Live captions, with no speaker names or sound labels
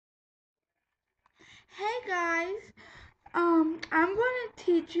Hey guys, I'm going to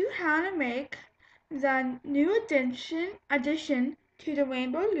teach you how to make the new addition to the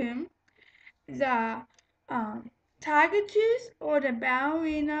rainbow loom, the tiger shoes or the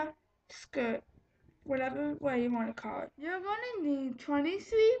ballerina skirt, whatever way you want to call it. You're going to need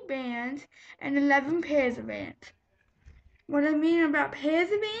 23 bands and 11 pairs of bands. What I mean about pairs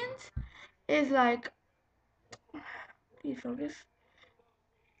of bands is like, please focus,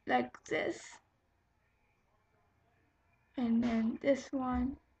 like this, and then this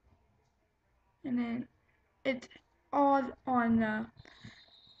one, and then it's all on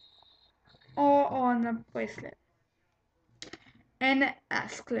the bracelet and the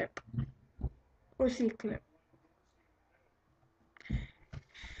S clip or C clip.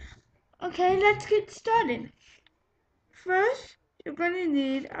 Okay, let's get started. First, you're going to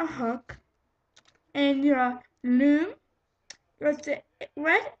need a hook and your loom with the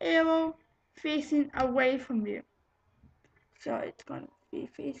red arrow facing away from you. So it's going to be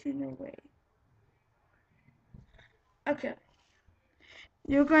facing away. Okay,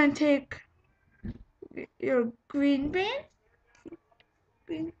 you're going to take your green band,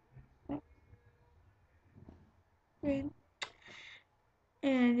 green, green,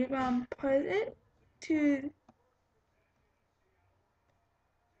 and you're going to put it to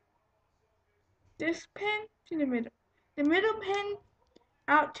this pin to the middle pin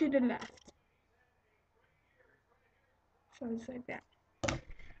out to the left. So it's like that.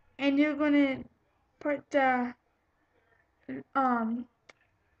 And you're gonna put um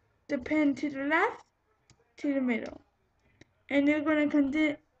the pin to the left to the middle. And you're gonna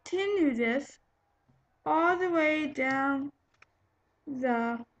continue this all the way down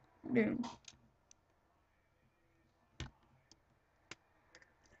the loom.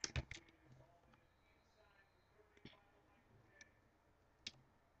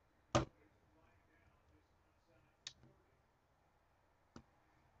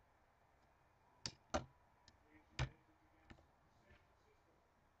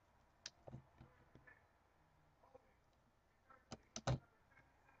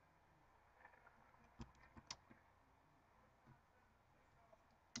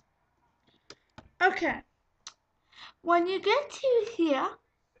 Okay. When you get to here,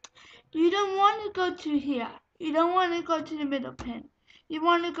 you don't want to go to here. You don't want to go to the middle pin. You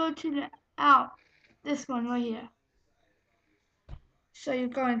want to go to the out. This one right here. So you're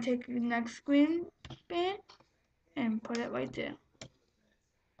going to take the next green band and put it right there.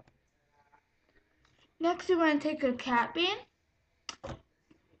 Next, you're going to take a cat band,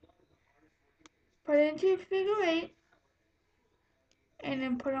 put it into your figure 8, and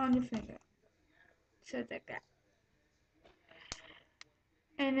then put it on your finger. So like that.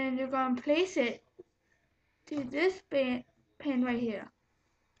 And then you're going to place it to this pin right here.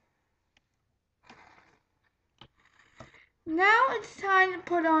 Now it's time to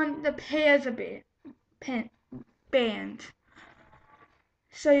put on the pairs of bands.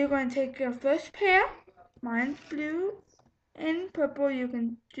 So you're going to take your first pair, mine's blue and purple, you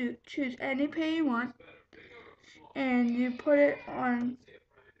can choose any pair you want, and you put it on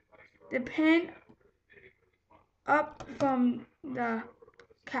the pin up from the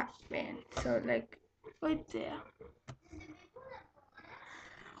cap band, so like right there.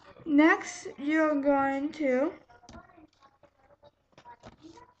 Next, you're going to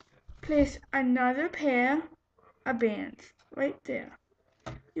place another pair of bands right there.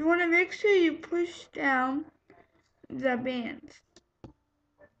 You want to make sure you push down the bands.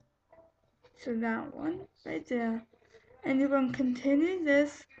 So that one right there. And you're going to continue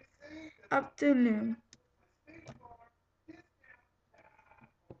this up the loom.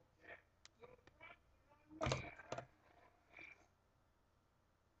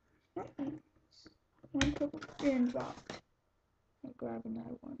 One purple band dropped. I'll grab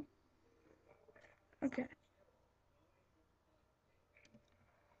another one. Okay.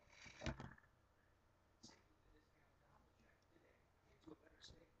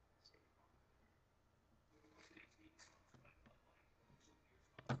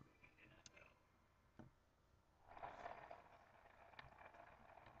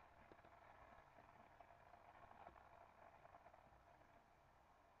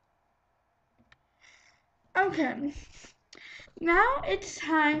 Okay. Now it's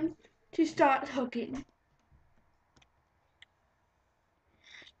time to start hooking.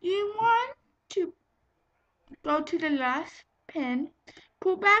 You want to go to the last pin,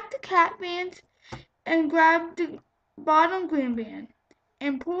 pull back the cat bands, and grab the bottom green band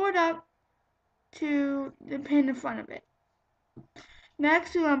and pull it up to the pin in front of it.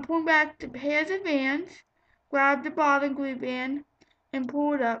 Next, you're going to pull back the pairs of bands, grab the bottom green band, and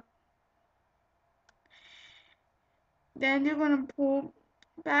pull it up Then you're going to pull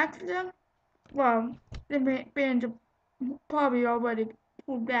back the bands are probably already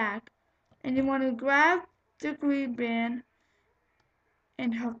pulled back. And you want to grab the green band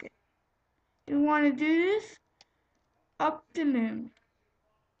and hook it. You want to do this up the loom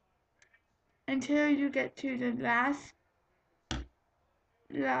until you get to the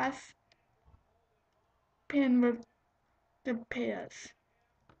last pin with the pairs.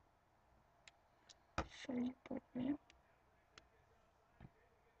 So you put it.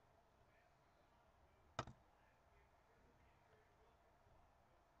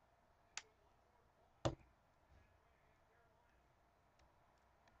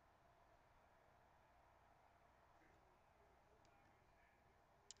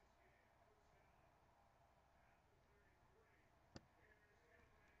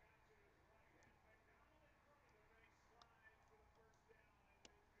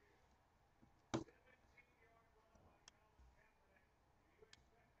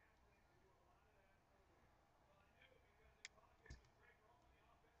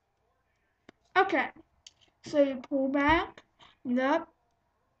 Okay, so you pull back the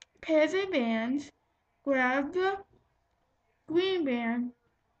pairs of bands, grab the green band,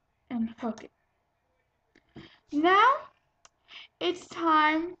 and hook it. Now it's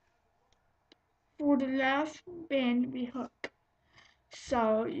time for the last band to be hooked.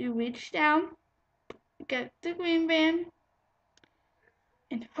 So you reach down, get the green band,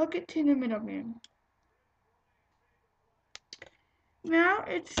 and hook it to the middle band. Now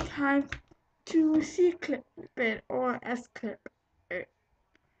it's time to C-clip it or S-clip it.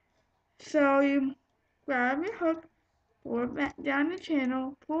 So you grab your hook, pull it back down the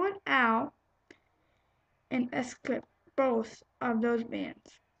channel, pull it out, and S-clip both of those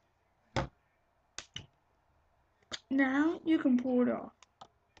bands. Now you can pull it off.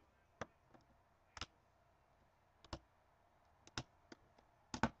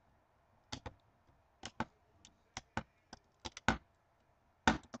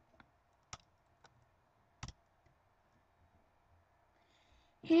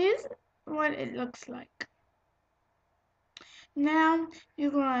 Here's what it looks like. Now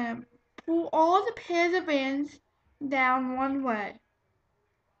you're going to pull all the pairs of bands down one way,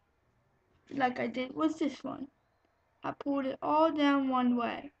 like I did with this one. I pulled it all down one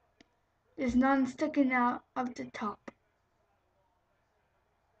way. There's none sticking out of the top.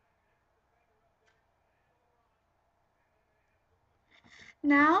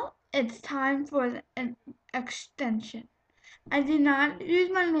 Now it's time for an extension. I did not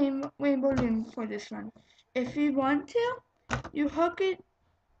use my rainbow loom for this one. If you want to, you hook it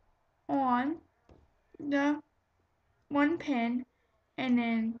on the one pin and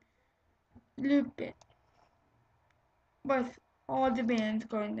then loop it with all the bands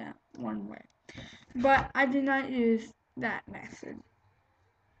going down one way. But I did not use that method.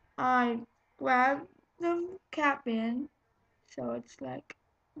 I grab the cap band, so it's like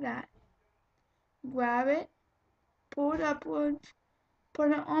that. Grab it, pull it upwards,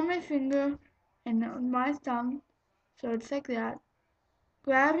 put it on my finger and on my thumb, so it's like that.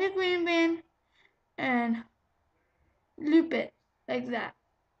 Grab your green band and loop it like that.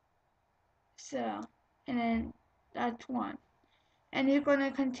 So, and then that's one. And you're going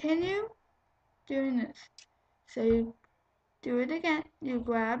to continue doing this. So you do it again. You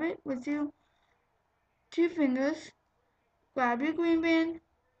grab it with your two fingers, grab your green band,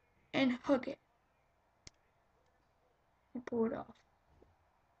 and hook it. And pull it off.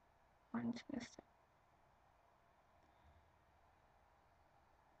 One's missed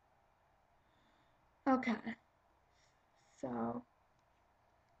out. Okay. So,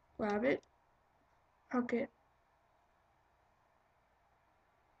 grab it, hook it,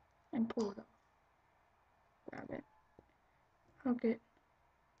 and pull it off. Grab it, hook it,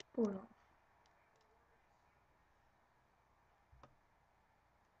 pull it off.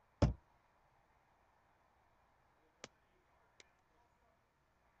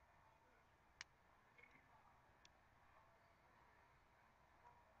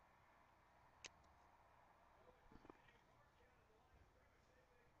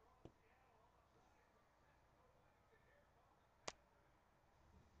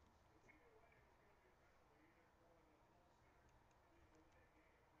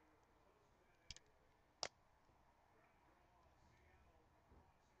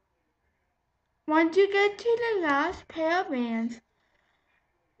 Once you get to the last pair of bands,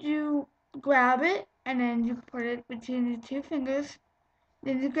 you grab it and then you put it between your two fingers.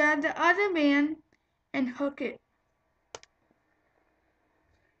 Then you grab the other band and hook it.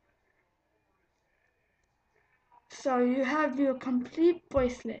 So you have your complete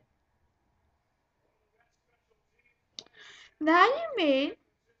bracelet. Now you made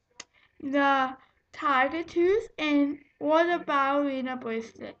the tiger tooth and or the ballerina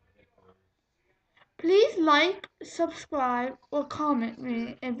bracelet. Please like, subscribe, or comment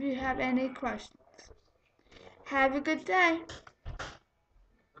me if you have any questions. Have a good day.